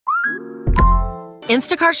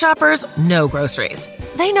Instacart shoppers know groceries.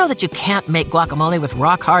 They know that you can't make guacamole with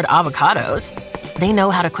rock-hard avocados. They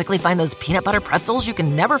know how to quickly find those peanut butter pretzels you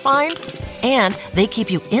can never find. And they keep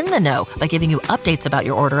you in the know by giving you updates about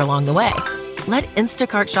your order along the way. Let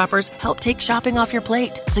Instacart shoppers help take shopping off your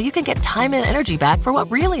plate so you can get time and energy back for what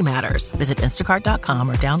really matters. Visit instacart.com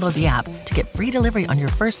or download the app to get free delivery on your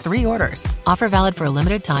first 3 orders. Offer valid for a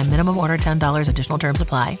limited time. Minimum order $10. Additional terms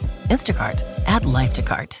apply. Instacart. Add life to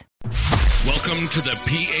cart. Welcome to the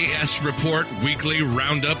PAS Report Weekly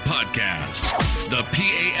Roundup Podcast. The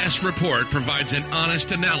PAS Report provides an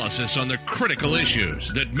honest analysis on the critical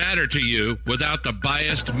issues that matter to you without the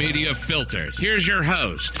biased media filters. Here's your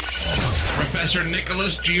host, Professor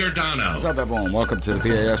Nicholas Giordano. What's up, everyone? Welcome to the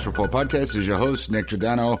PAS Report Podcast. This is your host, Nick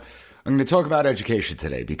Giordano. I'm going to talk about education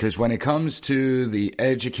today because when it comes to the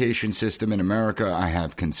education system in America, I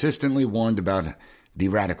have consistently warned about the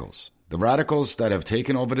radicals. The radicals that have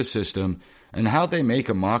taken over the system and how they make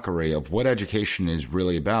a mockery of what education is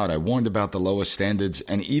really about. I warned about the lowest standards,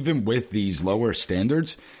 and even with these lower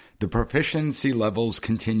standards, the proficiency levels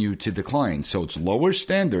continue to decline. So it's lower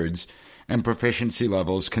standards and proficiency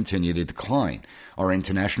levels continue to decline. Our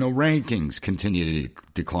international rankings continue to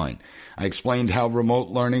decline. I explained how remote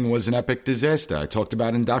learning was an epic disaster. I talked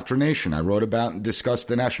about indoctrination. I wrote about and discussed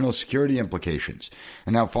the national security implications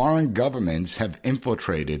and how foreign governments have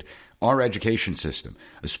infiltrated our education system,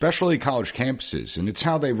 especially college campuses, and it's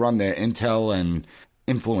how they run their intel and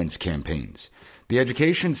influence campaigns. The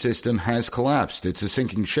education system has collapsed. It's a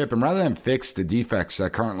sinking ship, and rather than fix the defects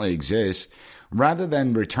that currently exist, rather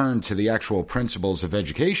than return to the actual principles of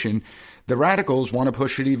education, the radicals want to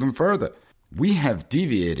push it even further. We have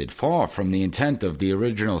deviated far from the intent of the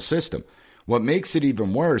original system. What makes it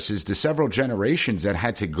even worse is the several generations that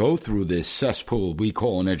had to go through this cesspool we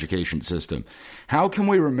call an education system. How can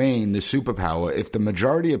we remain the superpower if the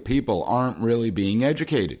majority of people aren't really being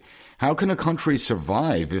educated? How can a country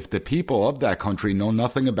survive if the people of that country know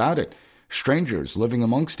nothing about it? Strangers living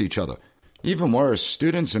amongst each other. Even worse,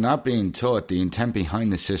 students are not being taught the intent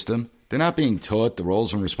behind the system. They're not being taught the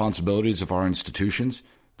roles and responsibilities of our institutions.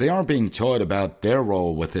 They aren't being taught about their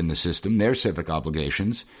role within the system, their civic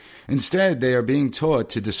obligations. Instead, they are being taught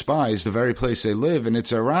to despise the very place they live, and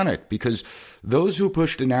it's ironic because those who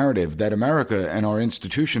push the narrative that America and our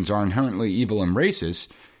institutions are inherently evil and racist,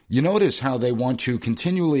 you notice how they want to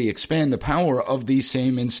continually expand the power of these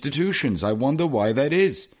same institutions. I wonder why that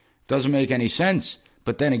is. Doesn't make any sense.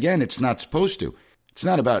 But then again, it's not supposed to. It's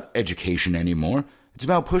not about education anymore. It's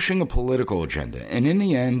about pushing a political agenda, and in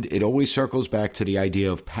the end, it always circles back to the idea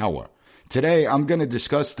of power. Today, I'm going to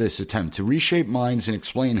discuss this attempt to reshape minds and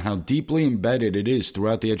explain how deeply embedded it is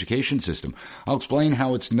throughout the education system. I'll explain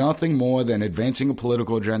how it's nothing more than advancing a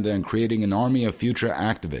political agenda and creating an army of future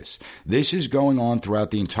activists. This is going on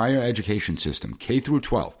throughout the entire education system, K through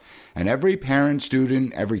 12. And every parent,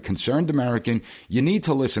 student, every concerned American, you need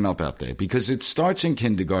to listen up out there because it starts in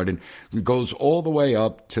kindergarten, it goes all the way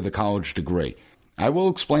up to the college degree. I will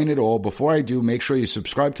explain it all. Before I do, make sure you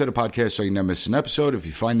subscribe to the podcast so you never miss an episode. If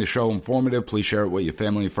you find the show informative, please share it with your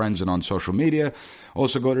family, friends, and on social media.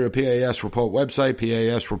 Also, go to the PAS Report website,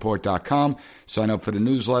 pasreport.com. Sign up for the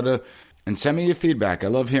newsletter, and send me your feedback. I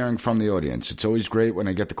love hearing from the audience. It's always great when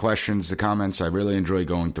I get the questions, the comments. I really enjoy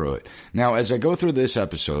going through it. Now, as I go through this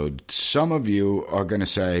episode, some of you are going to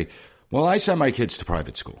say, well, I send my kids to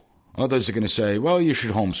private school. Others are going to say, well, you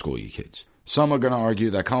should homeschool your kids. Some are going to argue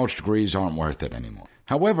that college degrees aren't worth it anymore.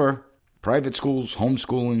 However, private schools,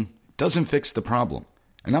 homeschooling, doesn't fix the problem.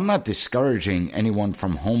 And I'm not discouraging anyone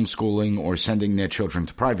from homeschooling or sending their children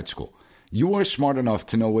to private school. You are smart enough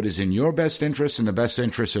to know what is in your best interest and the best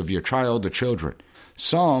interest of your child or children.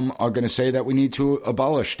 Some are going to say that we need to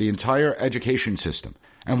abolish the entire education system.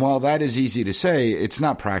 And while that is easy to say, it's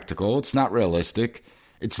not practical, it's not realistic,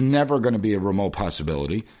 it's never going to be a remote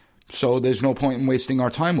possibility. So there's no point in wasting our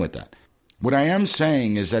time with that. What I am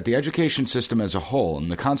saying is that the education system as a whole and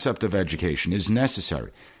the concept of education is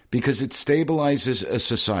necessary because it stabilizes a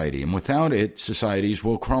society, and without it, societies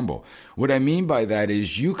will crumble. What I mean by that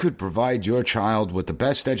is you could provide your child with the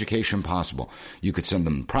best education possible. You could send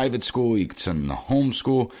them to private school, you could send them to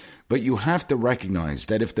homeschool, but you have to recognize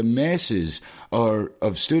that if the masses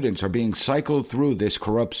of students are being cycled through this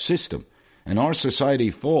corrupt system and our society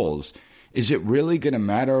falls, is it really going to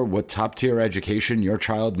matter what top-tier education your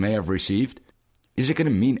child may have received? Is it going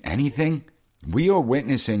to mean anything? We are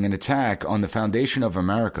witnessing an attack on the foundation of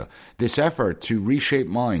America, this effort to reshape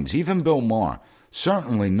minds. Even Bill Maher,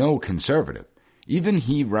 certainly no conservative, even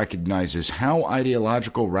he recognizes how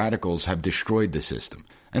ideological radicals have destroyed the system.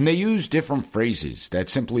 And they use different phrases that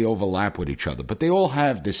simply overlap with each other, but they all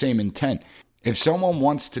have the same intent. If someone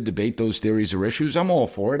wants to debate those theories or issues, I'm all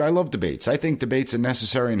for it. I love debates. I think debates are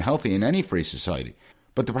necessary and healthy in any free society.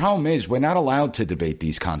 But the problem is we're not allowed to debate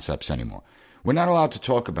these concepts anymore. We're not allowed to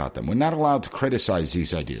talk about them. We're not allowed to criticize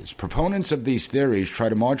these ideas. Proponents of these theories try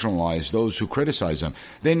to marginalize those who criticize them.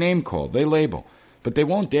 They name call, they label, but they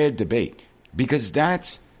won't dare debate because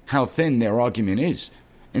that's how thin their argument is.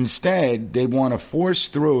 Instead, they want to force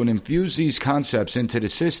through and infuse these concepts into the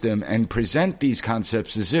system and present these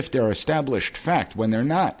concepts as if they're established fact when they're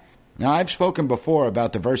not. Now, I've spoken before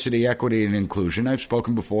about diversity, equity, and inclusion. I've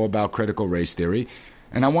spoken before about critical race theory,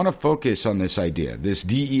 and I want to focus on this idea, this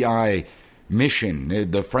DEI mission,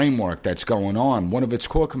 the framework that's going on. One of its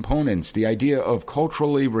core components, the idea of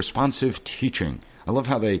culturally responsive teaching. I love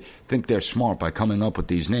how they think they're smart by coming up with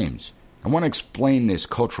these names. I want to explain this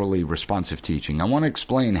culturally responsive teaching. I want to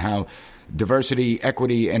explain how diversity,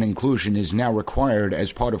 equity, and inclusion is now required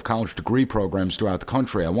as part of college degree programs throughout the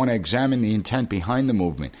country. I want to examine the intent behind the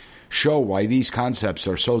movement, show why these concepts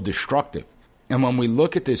are so destructive. And when we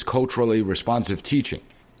look at this culturally responsive teaching,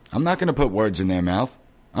 I'm not going to put words in their mouth.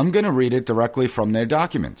 I'm going to read it directly from their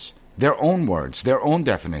documents, their own words, their own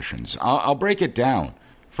definitions. I'll break it down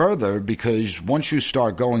further because once you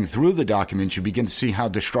start going through the documents, you begin to see how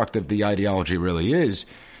destructive the ideology really is.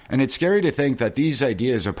 And it's scary to think that these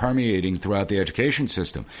ideas are permeating throughout the education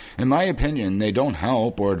system. In my opinion, they don't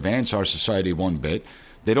help or advance our society one bit.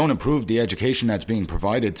 They don't improve the education that's being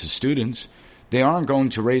provided to students. They aren't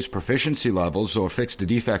going to raise proficiency levels or fix the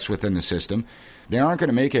defects within the system. They aren't going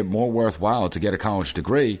to make it more worthwhile to get a college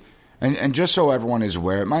degree. And just so everyone is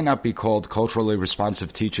aware, it might not be called culturally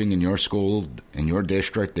responsive teaching in your school, in your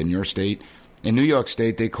district, in your state. In New York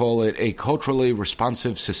State, they call it a culturally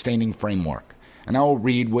responsive sustaining framework. And I will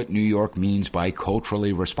read what New York means by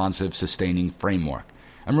culturally responsive sustaining framework.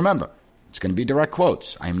 And remember, it's going to be direct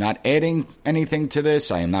quotes. I am not adding anything to this.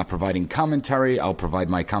 I am not providing commentary. I'll provide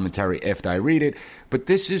my commentary after I read it. But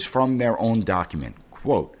this is from their own document.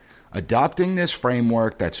 Quote, adopting this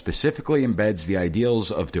framework that specifically embeds the ideals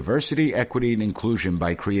of diversity, equity, and inclusion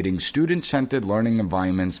by creating student-centered learning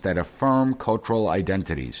environments that affirm cultural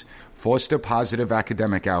identities, foster positive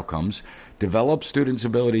academic outcomes, develop students'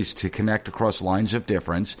 abilities to connect across lines of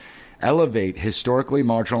difference, elevate historically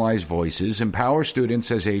marginalized voices, empower students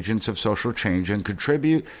as agents of social change, and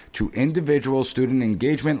contribute to individual student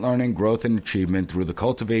engagement, learning, growth, and achievement through the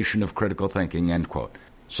cultivation of critical thinking, end quote.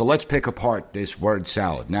 So let's pick apart this word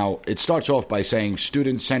salad. Now, it starts off by saying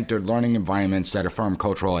student-centered learning environments that affirm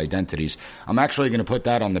cultural identities. I'm actually going to put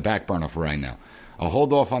that on the back burner for right now. I'll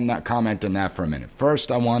hold off on that comment on that for a minute.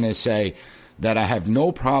 First, I want to say that I have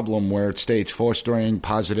no problem where it states fostering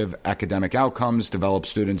positive academic outcomes, develop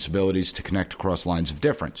students' abilities to connect across lines of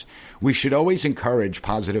difference. We should always encourage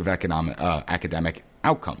positive academic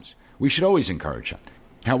outcomes. We should always encourage that.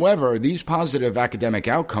 However, these positive academic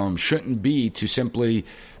outcomes shouldn't be to simply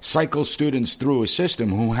cycle students through a system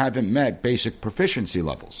who haven't met basic proficiency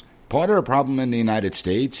levels. Part of the problem in the United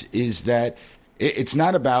States is that it's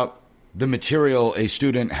not about the material a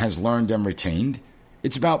student has learned and retained.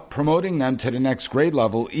 It's about promoting them to the next grade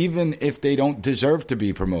level, even if they don't deserve to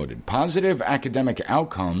be promoted. Positive academic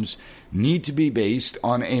outcomes need to be based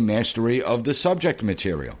on a mastery of the subject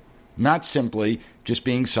material, not simply just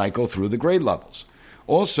being cycled through the grade levels.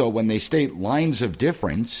 Also, when they state lines of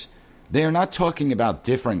difference, they are not talking about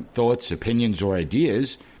different thoughts, opinions, or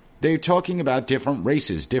ideas. They're talking about different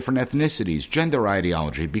races, different ethnicities, gender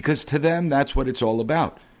ideology, because to them, that's what it's all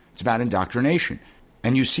about. It's about indoctrination.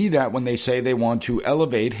 And you see that when they say they want to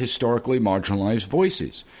elevate historically marginalized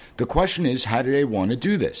voices. The question is, how do they want to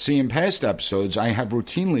do this? See, in past episodes, I have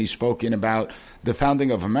routinely spoken about the founding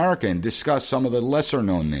of America and discussed some of the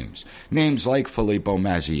lesser-known names. Names like Filippo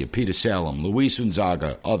Mazzi, Peter Salem, Luis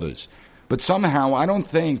Gonzaga, others. But somehow, I don't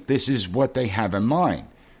think this is what they have in mind.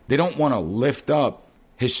 They don't want to lift up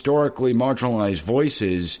historically marginalized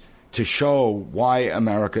voices to show why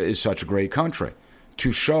America is such a great country,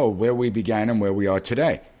 to show where we began and where we are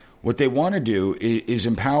today. What they want to do is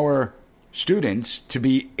empower students to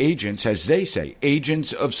be agents, as they say,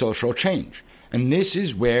 agents of social change. And this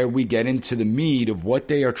is where we get into the meat of what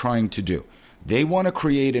they are trying to do. They want to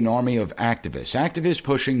create an army of activists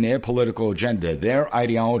pushing their political agenda, their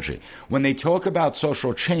ideology. When they talk about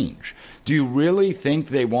social change, do you really think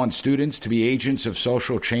they want students to be agents of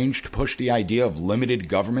social change, to push the idea of limited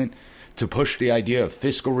government, to push the idea of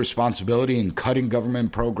fiscal responsibility and cutting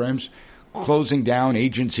government programs, closing down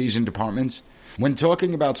agencies and departments? When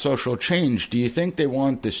talking about social change, do you think they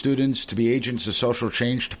want the students to be agents of social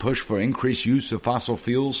change to push for increased use of fossil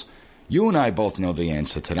fuels? You and I both know the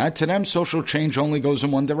answer to that. To them, social change only goes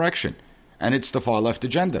in one direction, and it's the far left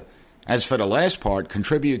agenda. As for the last part,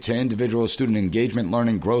 contribute to individual student engagement,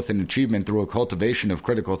 learning, growth, and achievement through a cultivation of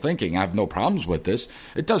critical thinking. I have no problems with this.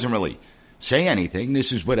 It doesn't really say anything.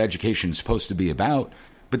 This is what education is supposed to be about.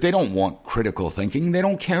 But they don't want critical thinking. They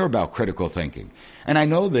don't care about critical thinking. And I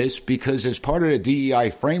know this because as part of the DEI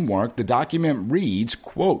framework, the document reads,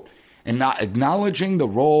 quote, "and not acknowledging the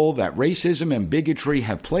role that racism and bigotry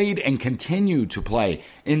have played and continue to play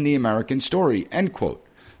in the American story," end quote.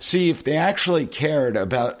 See, if they actually cared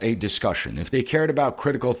about a discussion, if they cared about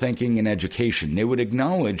critical thinking in education, they would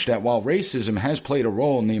acknowledge that while racism has played a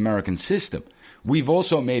role in the American system, we've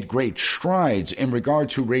also made great strides in regard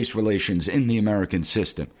to race relations in the American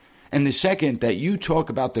system. And the second that you talk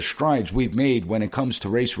about the strides we've made when it comes to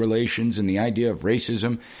race relations and the idea of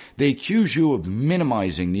racism, they accuse you of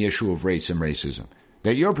minimizing the issue of race and racism,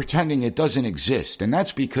 that you're pretending it doesn't exist, and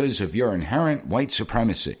that's because of your inherent white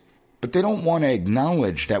supremacy. But they don't want to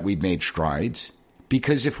acknowledge that we've made strides,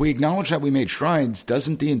 because if we acknowledge that we made strides,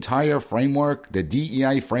 doesn't the entire framework, the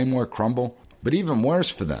DEI framework, crumble? But even worse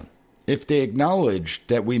for them, if they acknowledge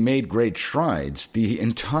that we made great strides, the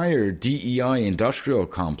entire DEI industrial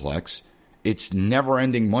complex, its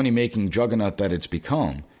never-ending money-making juggernaut that it's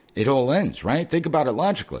become, it all ends, right? Think about it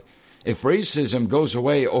logically. If racism goes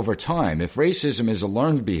away over time, if racism is a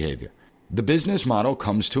learned behavior, the business model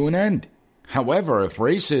comes to an end. However, if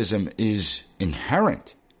racism is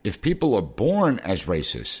inherent, if people are born as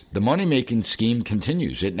racist, the money-making scheme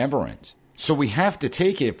continues. It never ends. So we have to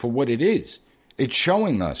take it for what it is. It's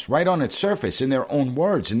showing us right on its surface in their own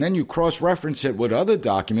words, and then you cross-reference it with other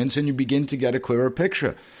documents and you begin to get a clearer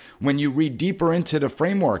picture. When you read deeper into the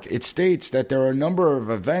framework, it states that there are a number of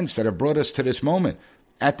events that have brought us to this moment.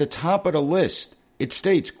 At the top of the list, it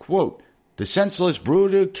states, quote, "the senseless,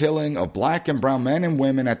 brutal killing of black and brown men and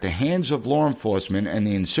women at the hands of law enforcement and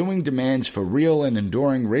the ensuing demands for real and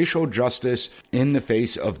enduring racial justice in the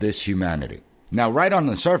face of this humanity." Now, right on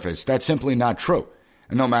the surface, that's simply not true.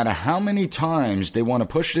 And no matter how many times they want to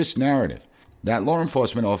push this narrative that law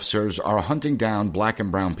enforcement officers are hunting down black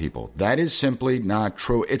and brown people, that is simply not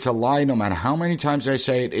true. It's a lie. No matter how many times I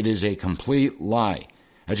say it, it is a complete lie.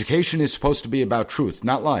 Education is supposed to be about truth,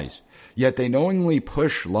 not lies. Yet they knowingly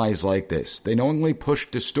push lies like this. They knowingly push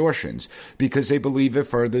distortions because they believe it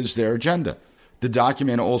furthers their agenda. The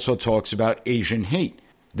document also talks about Asian hate.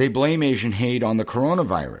 They blame Asian hate on the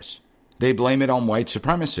coronavirus. They blame it on white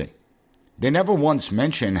supremacy. They never once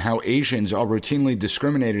mention how Asians are routinely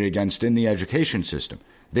discriminated against in the education system.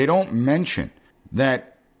 They don't mention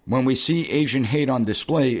that when we see Asian hate on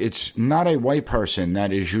display, it's not a white person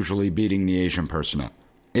that is usually beating the Asian person up.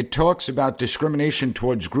 It talks about discrimination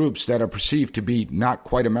towards groups that are perceived to be not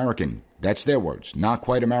quite American. That's their words, not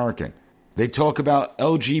quite American. They talk about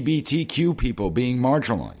LGBTQ people being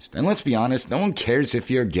marginalized. And let's be honest, no one cares if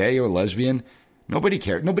you're gay or lesbian. Nobody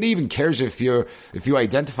cares. Nobody even cares if you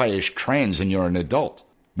identify as trans and you're an adult.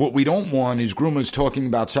 What we don't want is groomers talking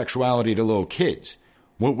about sexuality to little kids.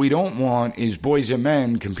 What we don't want is boys and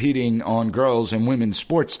men competing on girls and women's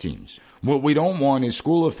sports teams. What we don't want is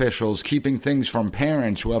school officials keeping things from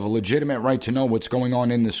parents who have a legitimate right to know what's going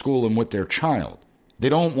on in the school and with their child. They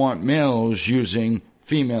don't want males using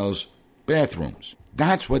females' bathrooms.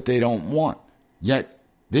 That's what they don't want. Yet,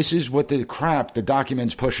 this is what the crap the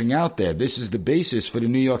document's pushing out there. This is the basis for the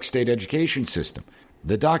New York State education system.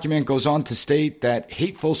 The document goes on to state that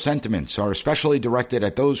hateful sentiments are especially directed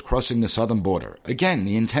at those crossing the southern border. Again,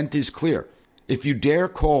 the intent is clear. If you dare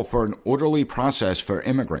call for an orderly process for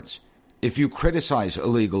immigrants, if you criticize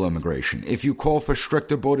illegal immigration, if you call for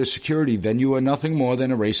stricter border security, then you are nothing more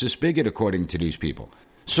than a racist bigot, according to these people.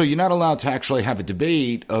 So you're not allowed to actually have a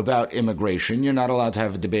debate about immigration. You're not allowed to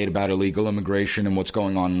have a debate about illegal immigration and what's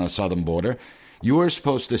going on the southern border. You are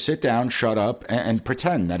supposed to sit down, shut up, and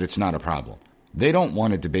pretend that it's not a problem. They don't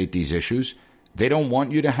want to debate these issues. They don't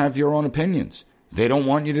want you to have your own opinions. They don't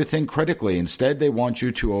want you to think critically. Instead, they want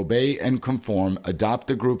you to obey and conform, adopt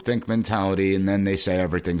the groupthink mentality, and then they say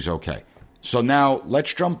everything's okay. So now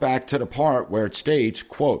let's jump back to the part where it states,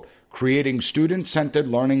 quote, "creating student-centered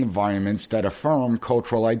learning environments that affirm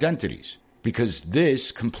cultural identities," because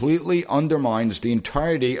this completely undermines the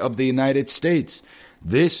entirety of the United States.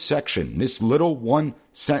 This section, this little one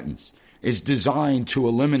sentence, is designed to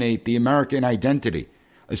eliminate the American identity.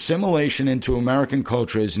 Assimilation into American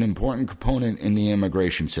culture is an important component in the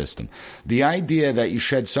immigration system. The idea that you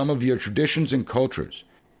shed some of your traditions and cultures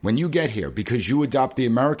when you get here because you adopt the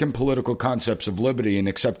American political concepts of liberty and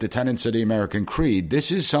accept the tenets of the American creed, this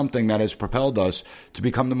is something that has propelled us to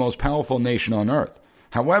become the most powerful nation on earth.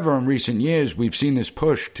 However, in recent years, we've seen this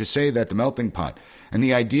push to say that the melting pot and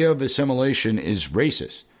the idea of assimilation is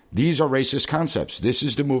racist. These are racist concepts. This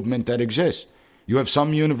is the movement that exists. You have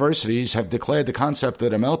some universities have declared the concept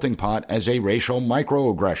of the melting pot as a racial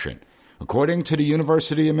microaggression. According to the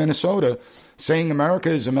University of Minnesota, saying America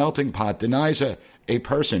is a melting pot denies a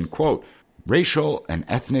person, quote, racial and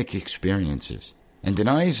ethnic experiences, and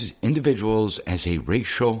denies individuals as a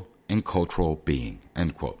racial and cultural being,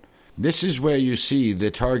 end quote. This is where you see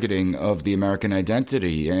the targeting of the American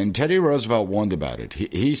identity, and Teddy Roosevelt warned about it.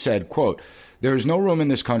 He said, quote, there is no room in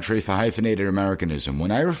this country for hyphenated Americanism.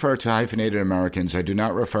 When I refer to hyphenated Americans, I do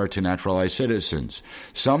not refer to naturalized citizens.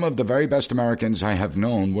 Some of the very best Americans I have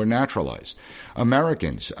known were naturalized.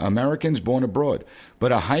 Americans born abroad.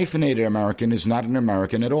 But a hyphenated American is not an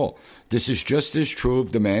American at all. This is just as true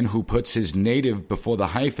of the man who puts his native before the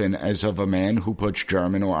hyphen as of a man who puts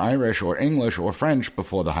German or Irish or English or French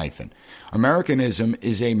before the hyphen. Americanism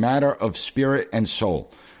is a matter of spirit and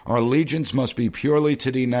soul. Our allegiance must be purely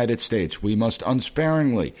to the United States. We must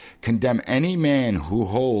unsparingly condemn any man who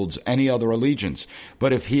holds any other allegiance.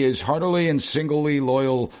 But if he is heartily and singly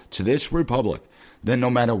loyal to this republic, then no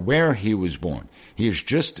matter where he was born, he is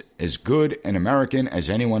just as good an American as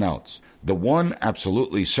anyone else. The one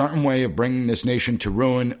absolutely certain way of bringing this nation to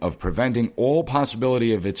ruin, of preventing all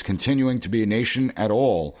possibility of its continuing to be a nation at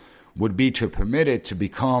all, would be to permit it to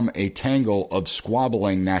become a tangle of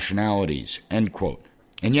squabbling nationalities, end quote.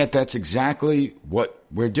 And yet that's exactly what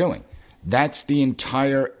we're doing. That's the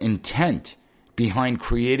entire intent behind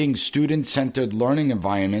creating student-centered learning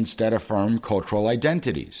environments that affirm cultural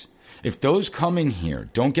identities. If those coming here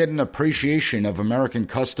don't get an appreciation of American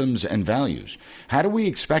customs and values, how do we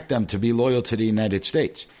expect them to be loyal to the United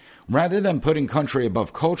States? Rather than putting country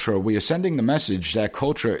above culture, we are sending the message that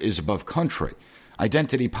culture is above country.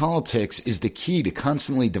 Identity politics is the key to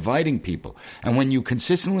constantly dividing people. And when you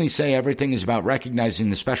consistently say everything is about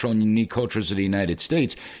recognizing the special and unique cultures of the United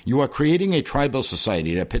States, you are creating a tribal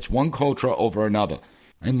society that pits one culture over another.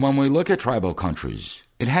 And when we look at tribal countries,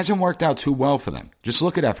 it hasn't worked out too well for them. Just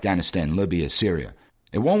look at Afghanistan, Libya, Syria.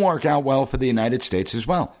 It won't work out well for the United States as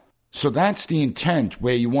well. So that's the intent,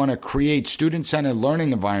 where you want to create student-centered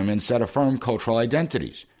learning environments that affirm cultural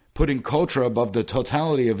identities, putting culture above the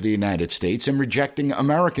totality of the United States and rejecting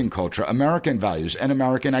American culture, American values, and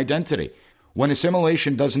American identity. When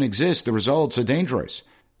assimilation doesn't exist, the results are dangerous.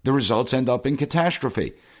 The results end up in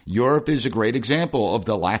catastrophe. Europe is a great example of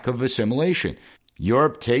the lack of assimilation.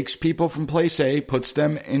 Europe takes people from place A, puts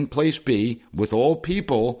them in place B, with all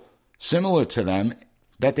people similar to them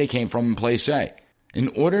that they came from in place A. In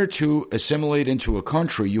order to assimilate into a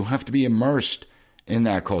country, you have to be immersed in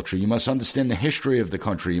that culture. You must understand the history of the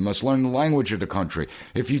country. You must learn the language of the country.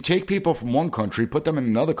 If you take people from one country, put them in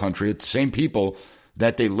another country, it's the same people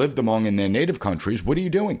that they lived among in their native countries, what are you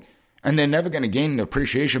doing? And they're never going to gain an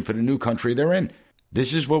appreciation for the new country they're in.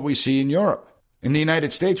 This is what we see in Europe. In the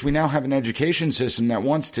United States, we now have an education system that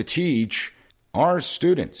wants to teach our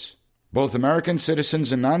students, both American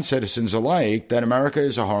citizens and non-citizens alike, that America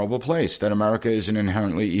is a horrible place, that America is an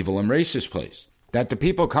inherently evil and racist place, that the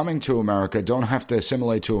people coming to America don't have to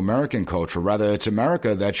assimilate to American culture. Rather, it's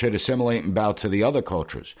America that should assimilate and bow to the other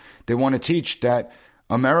cultures. They want to teach that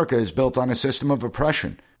America is built on a system of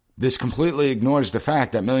oppression. This completely ignores the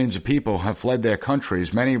fact that millions of people have fled their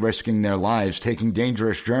countries, many risking their lives, taking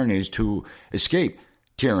dangerous journeys to escape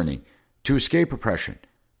tyranny, to escape oppression,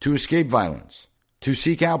 to escape violence, to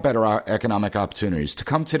seek out better economic opportunities, to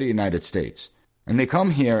come to the United States. And they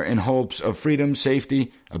come here in hopes of freedom,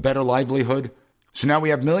 safety, a better livelihood. So now we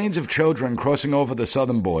have millions of children crossing over the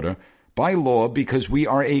southern border by law because we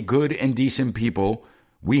are a good and decent people.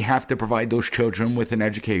 We have to provide those children with an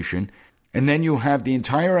education. And then you have the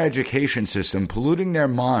entire education system polluting their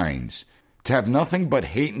minds to have nothing but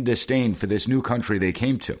hate and disdain for this new country they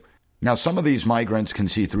came to. Now, some of these migrants can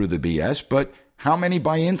see through the BS, but how many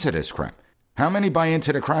buy into this crap? How many buy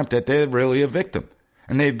into the crap that they're really a victim?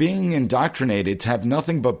 And they're being indoctrinated to have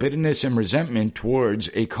nothing but bitterness and resentment towards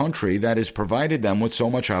a country that has provided them with so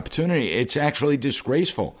much opportunity. It's actually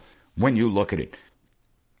disgraceful when you look at it.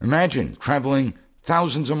 Imagine traveling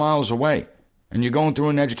thousands of miles away, and you're going through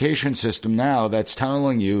an education system now that's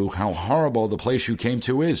telling you how horrible the place you came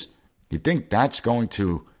to is. You think that's going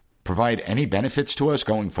to provide any benefits to us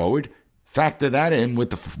going forward? Factor that in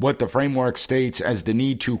with what the framework states as the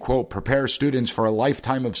need to, quote, prepare students for a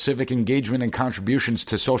lifetime of civic engagement and contributions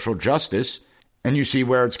to social justice, and you see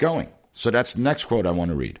where it's going. So that's the next quote I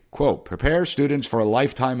want to read. Quote, prepare students for a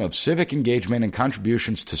lifetime of civic engagement and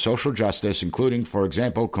contributions to social justice, including, for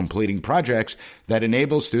example, completing projects that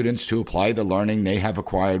enable students to apply the learning they have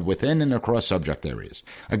acquired within and across subject areas.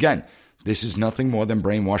 Again, this is nothing more than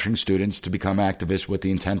brainwashing students to become activists with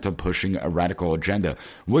the intent of pushing a radical agenda.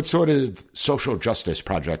 What sort of social justice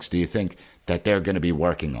projects do you think that they're going to be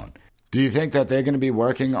working on? Do you think that they're going to be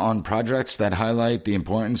working on projects that highlight the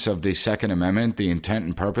importance of the Second Amendment, the intent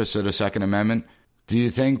and purpose of the Second Amendment? Do you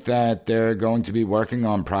think that they're going to be working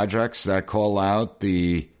on projects that call out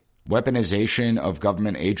the weaponization of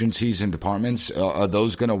government agencies and departments? Are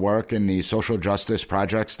those going to work in the social justice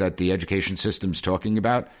projects that the education system's talking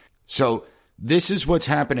about? So this is what's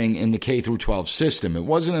happening in the K through 12 system. It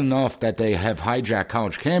wasn't enough that they have hijacked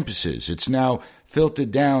college campuses. It's now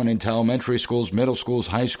filtered down into elementary schools, middle schools,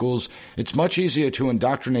 high schools. It's much easier to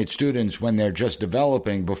indoctrinate students when they're just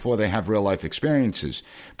developing before they have real-life experiences,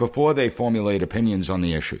 before they formulate opinions on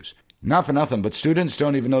the issues. Not for nothing, but students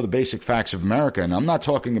don't even know the basic facts of America, and I'm not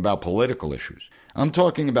talking about political issues. I'm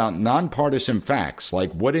talking about nonpartisan facts,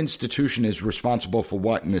 like what institution is responsible for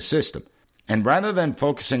what in the system. And rather than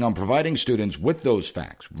focusing on providing students with those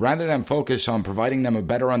facts, rather than focus on providing them a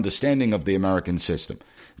better understanding of the American system,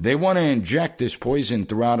 they want to inject this poison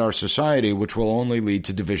throughout our society, which will only lead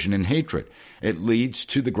to division and hatred. It leads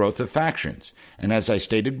to the growth of factions. And as I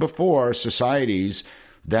stated before, societies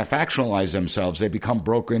that factionalize themselves, they become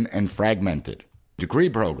broken and fragmented. Degree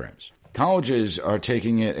programs. Colleges are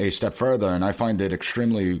taking it a step further, and I find it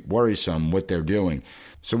extremely worrisome what they're doing.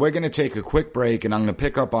 So we're going to take a quick break, and I'm going to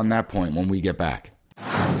pick up on that point when we get back.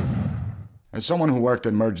 As someone who worked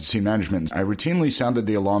in emergency management, I routinely sounded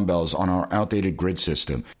the alarm bells on our outdated grid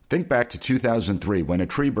system. Think back to 2003 when a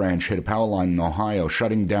tree branch hit a power line in Ohio,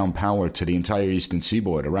 shutting down power to the entire eastern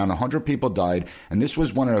seaboard. Around 100 people died, and this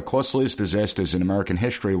was one of the costliest disasters in American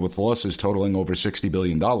history, with losses totaling over $60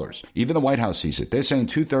 billion. Even the White House sees it. They're saying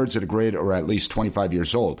 2/3 of the grid are at least 25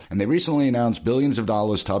 years old, and they recently announced billions of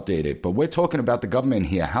dollars to update it. But we're talking about the government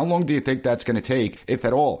here. How long do you think that's going to take, if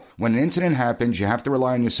at all? When an incident happens, you have to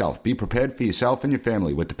rely on yourself. Be prepared for yourself and your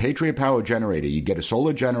family. With the Patriot Power Generator, you get a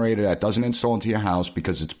solar generator that doesn't install into your house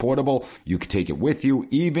because it's portable. You can take it with you,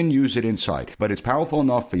 even use it inside. But it's powerful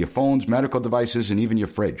enough for your phones, medical devices, and even your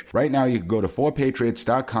fridge. Right now, you can go to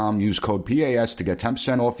 4patriots.com, use code PAS to get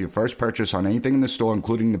 10% off your first purchase on anything in the store,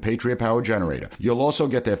 including the Patriot Power Generator. You'll also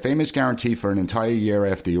get their famous guarantee for an entire year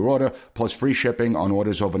after your order, plus free shipping on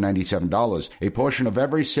orders over $97. A portion of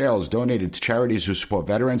every sale is donated to charities who support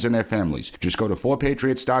veterans and their families. Just go to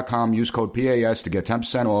 4patriots.com, use code PAS to get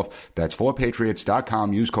 10% off. That's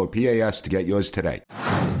 4patriots.com, use code PAS to get yours today.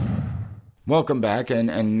 Welcome back,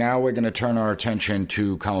 and now we're going to turn our attention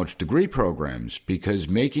to college degree programs, because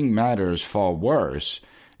making matters far worse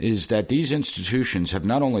is that these institutions have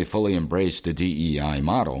not only fully embraced the DEI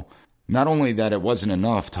model, not only that it wasn't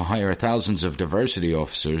enough to hire thousands of diversity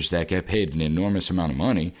officers that get paid an enormous amount of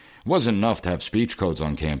money. It wasn't enough to have speech codes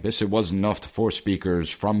on campus. It wasn't enough to force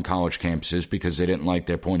speakers from college campuses because they didn't like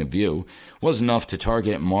their point of view. It wasn't enough to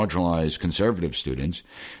target and marginalize conservative students.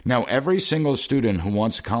 Now, every single student who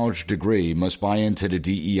wants a college degree must buy into the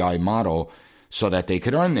DEI model so that they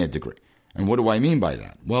could earn their degree. And what do I mean by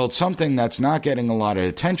that? Well, it's something that's not getting a lot of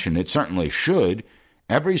attention. It certainly should.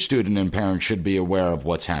 Every student and parent should be aware of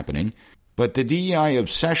what's happening. But the DEI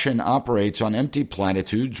obsession operates on empty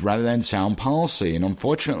platitudes rather than sound policy. And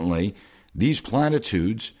unfortunately, these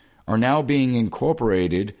platitudes are now being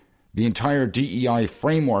incorporated. The entire DEI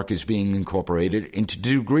framework is being incorporated into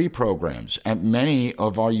degree programs at many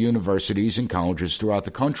of our universities and colleges throughout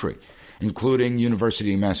the country, including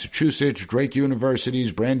University of Massachusetts, Drake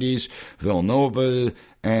Universities, Brandeis, Villanova,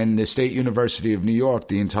 and the State University of New York,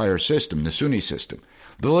 the entire system, the SUNY system.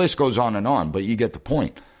 The list goes on, but you get the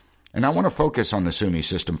point. And I want to focus on the SUNY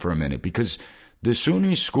system for a minute, because the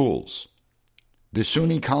SUNY schools, the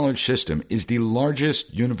SUNY college system, is the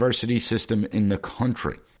largest university system in the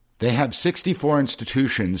country. They have 64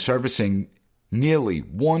 institutions servicing nearly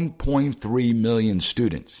 1.3 million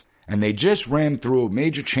students. And they just ran through a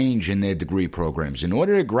major change in their degree programs. In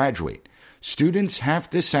order to graduate, students have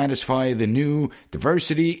to satisfy the new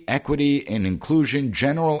diversity, equity, and inclusion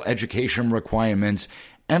general education requirements,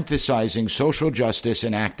 emphasizing social justice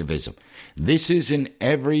and activism. This is in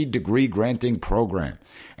every degree-granting program.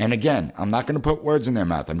 And again, I'm not going to put words in their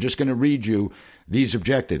mouth. I'm just going to read you these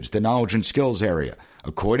objectives. The knowledge and skills area.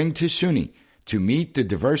 According to SUNY, to meet the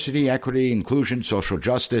diversity, equity, inclusion, social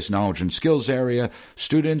justice, knowledge and skills area,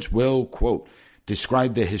 students will, quote,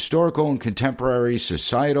 describe the historical and contemporary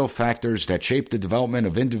societal factors that shape the development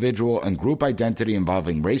of individual and group identity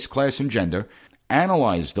involving race, class, and gender,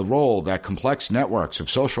 analyze the role that complex networks of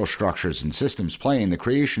social structures and systems play in the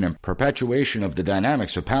creation and perpetuation of the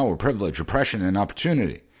dynamics of power, privilege, oppression, and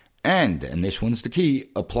opportunity. And this one's the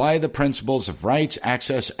key, apply the principles of rights,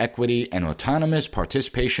 access, equity, and autonomous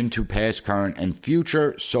participation to past, current, and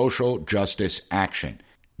future social justice action.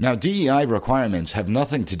 Now, DEI requirements have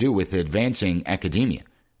nothing to do with advancing academia.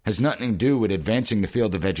 has nothing to do with advancing the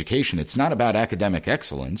field of education. It's not about academic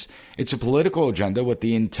excellence. It's a political agenda with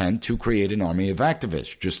the intent to create an army of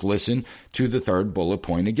activists. Just listen to the third bullet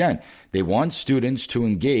point again. They want students to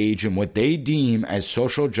engage in what they deem as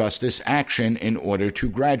social justice action in order to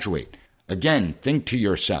graduate. Again, think to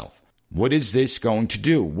yourself, what is this going to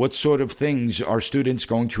do? What sort of things are students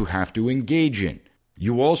going to have to engage in?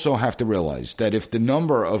 You also have to realize that if the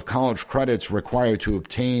number of college credits required to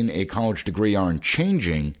obtain a college degree aren't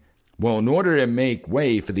changing, well, in order to make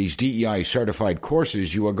way for these DEI certified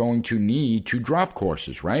courses, you are going to need to drop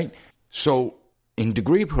courses, right? So in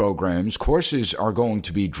degree programs, courses are going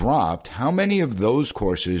to be dropped. How many of those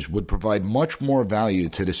courses would provide much more value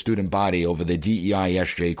to the student body over the DEI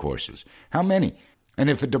SJ courses? How many? And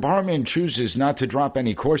if a department chooses not to drop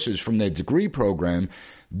any courses from their degree program,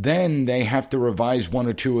 then they have to revise one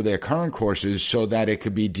or two of their current courses so that it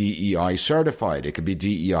could be DEI certified. It could be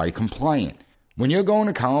DEI compliant. When you're going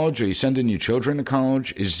to college or you're sending your children to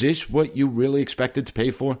college, is this what you really expected to pay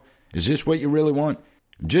for? Is this what you really want?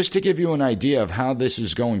 Just to give you an idea of how this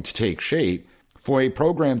is going to take shape, for a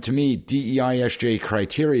program to meet DEI-SJ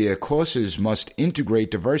criteria, courses must integrate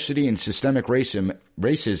diversity and systemic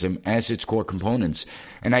racism as its core components.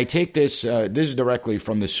 And I take this directly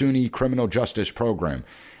from the SUNY Criminal Justice Program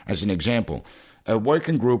as an example. A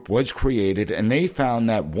working group was created, and they found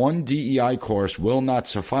that one DEI course will not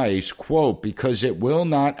suffice, quote, because it will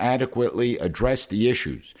not adequately address the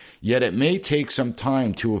issues. Yet it may take some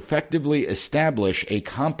time to effectively establish a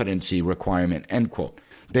competency requirement, end quote.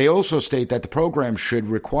 They also state that the program should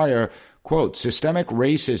require, quote, systemic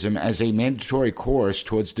racism as a mandatory course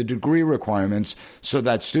towards the degree requirements so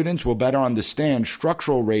that students will better understand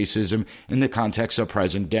structural racism in the context of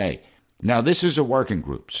present day. Now, this is a working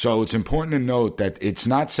group, so it's important to note that it's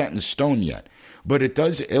not set in stone yet, but it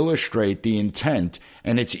does illustrate the intent,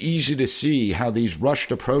 and it's easy to see how these rushed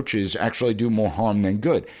approaches actually do more harm than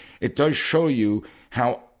good. It does show you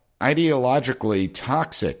how ideologically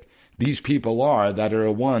toxic these people are that are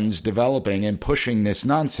the ones developing and pushing this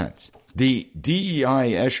nonsense. The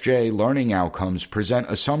DEI-SJ learning outcomes present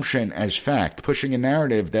assumption as fact, pushing a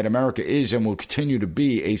narrative that America is and will continue to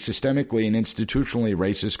be a systemically and institutionally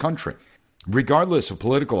racist country. Regardless of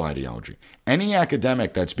political ideology, any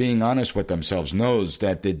academic that's being honest with themselves knows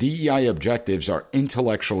that the DEI objectives are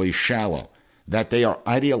intellectually shallow, that they are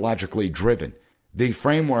ideologically driven. The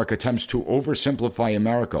framework attempts to oversimplify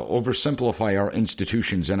America, oversimplify our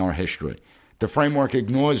institutions and our history. The framework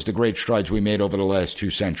ignores the great strides we made over the last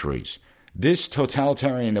 2 centuries. This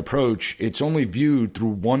totalitarian approach, it's only viewed through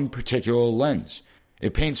one particular lens.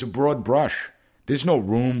 It paints a broad brush. There's no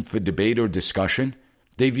room for debate or discussion.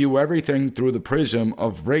 They view everything through the prism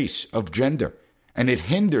of race, of gender, and it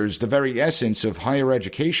hinders the very essence of higher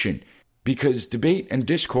education because debate and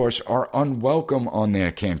discourse are unwelcome on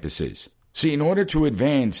their campuses. See, in order to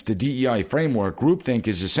advance the DEI framework, groupthink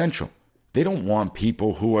is essential. They don't want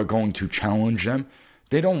people who are going to challenge them.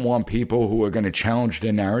 They don't want people who are going to challenge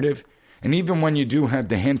their narrative. And even when you do have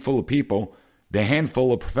the handful of people, the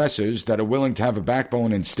handful of professors that are willing to have a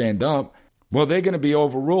backbone and stand up, well, they're going to be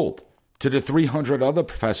overruled to the 300 other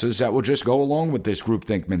professors that will just go along with this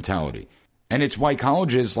groupthink mentality. And it's why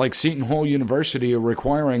colleges like Seton Hall University are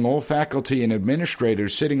requiring all faculty and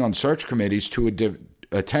administrators sitting on search committees to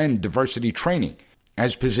attend diversity training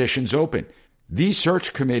as positions open. These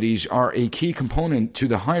search committees are a key component to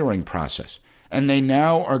the hiring process, and they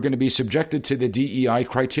now are going to be subjected to the DEI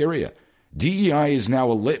criteria. DEI is now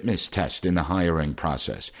a litmus test in the hiring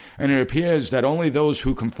process, and it appears that only those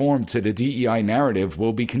who conform to the DEI narrative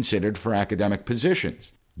will be considered for academic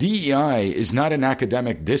positions. DEI is not an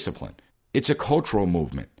academic discipline. It's a cultural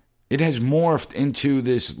movement. It has morphed into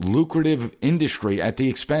this lucrative industry at the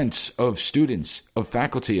expense of students, of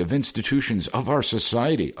faculty, of institutions, of our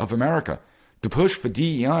society, of America. The push for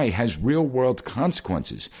DEI has real-world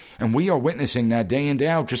consequences, and we are witnessing that day in, day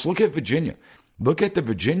out. Just look at Virginia. Look at the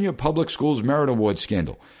Virginia Public Schools Merit Award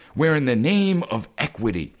scandal, where in the name of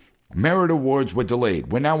equity, merit awards were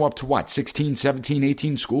delayed. We're now up to 16, 17,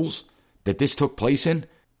 18 schools that this took place in?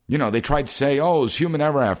 You know, they tried to say, it was human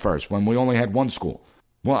error at first when we only had one school.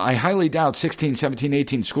 Well, I highly doubt 16, 17,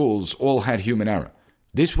 18 schools all had human error.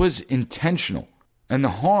 This was intentional, and the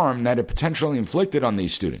harm that it potentially inflicted on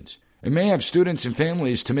these students. It may have students and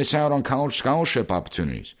families to miss out on college scholarship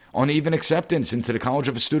opportunities, on even acceptance into the college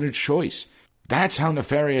of a student's choice. That's how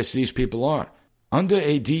nefarious these people are. Under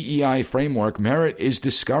a DEI framework, merit is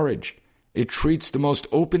discouraged. It treats the most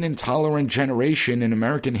open and tolerant generation in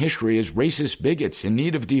American history as racist bigots in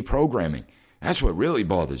need of deprogramming. That's what really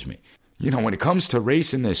bothers me. You know, when it comes to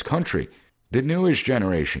race in this country, the newest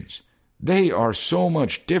generations, they are so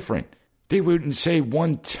much different They wouldn't say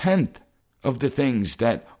 1/10 of the things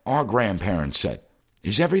that our grandparents said.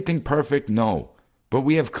 Is everything perfect? No. But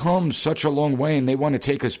we have come such a long way, and they want to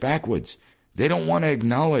take us backwards. They don't want to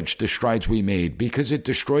acknowledge the strides we made because it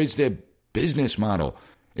destroys their business model.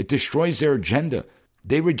 It destroys their agenda.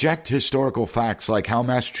 They reject historical facts like how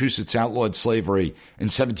Massachusetts outlawed slavery in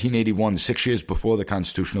 1781, 6 years before the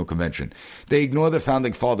Constitutional Convention. They ignore the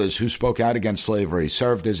Founding Fathers who spoke out against slavery,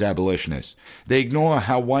 served as abolitionists. They ignore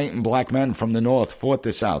how white and black men from the North fought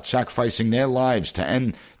the South, sacrificing their lives to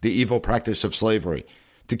end the evil practice of slavery,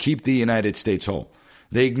 to keep the United States whole.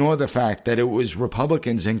 They ignore the fact that it was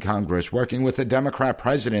Republicans in Congress working with a Democrat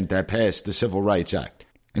president that passed the Civil Rights Act.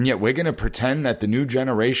 And yet we're going to pretend that the new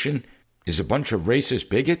generation is a bunch of racist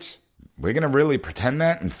bigots? We're going to really pretend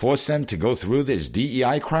that and force them to go through this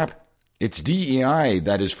DEI crap? It's DEI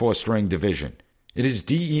that is fostering division. It is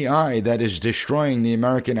DEI that is destroying the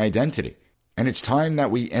American identity. And it's time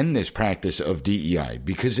that we end this practice of DEI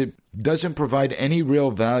because it doesn't provide any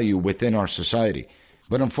real value within our society.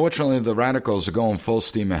 But unfortunately, the radicals are going full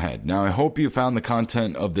steam ahead. Now, I hope you found the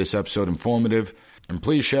content of this episode informative. And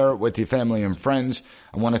please share it with your family and friends.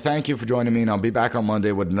 I want to thank you for joining me, and I'll be back on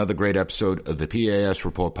Monday with another great episode of the PAS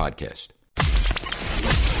Report podcast.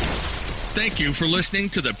 Thank you for listening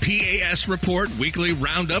to the PAS Report Weekly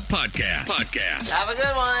Roundup Podcast. Have a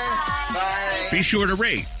good one. Bye. Be sure to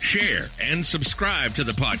rate, share, and subscribe to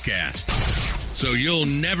the podcast so you'll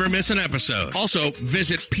never miss an episode. Also,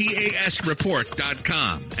 visit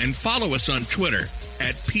PASReport.com and follow us on Twitter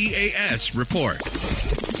at PAS Report.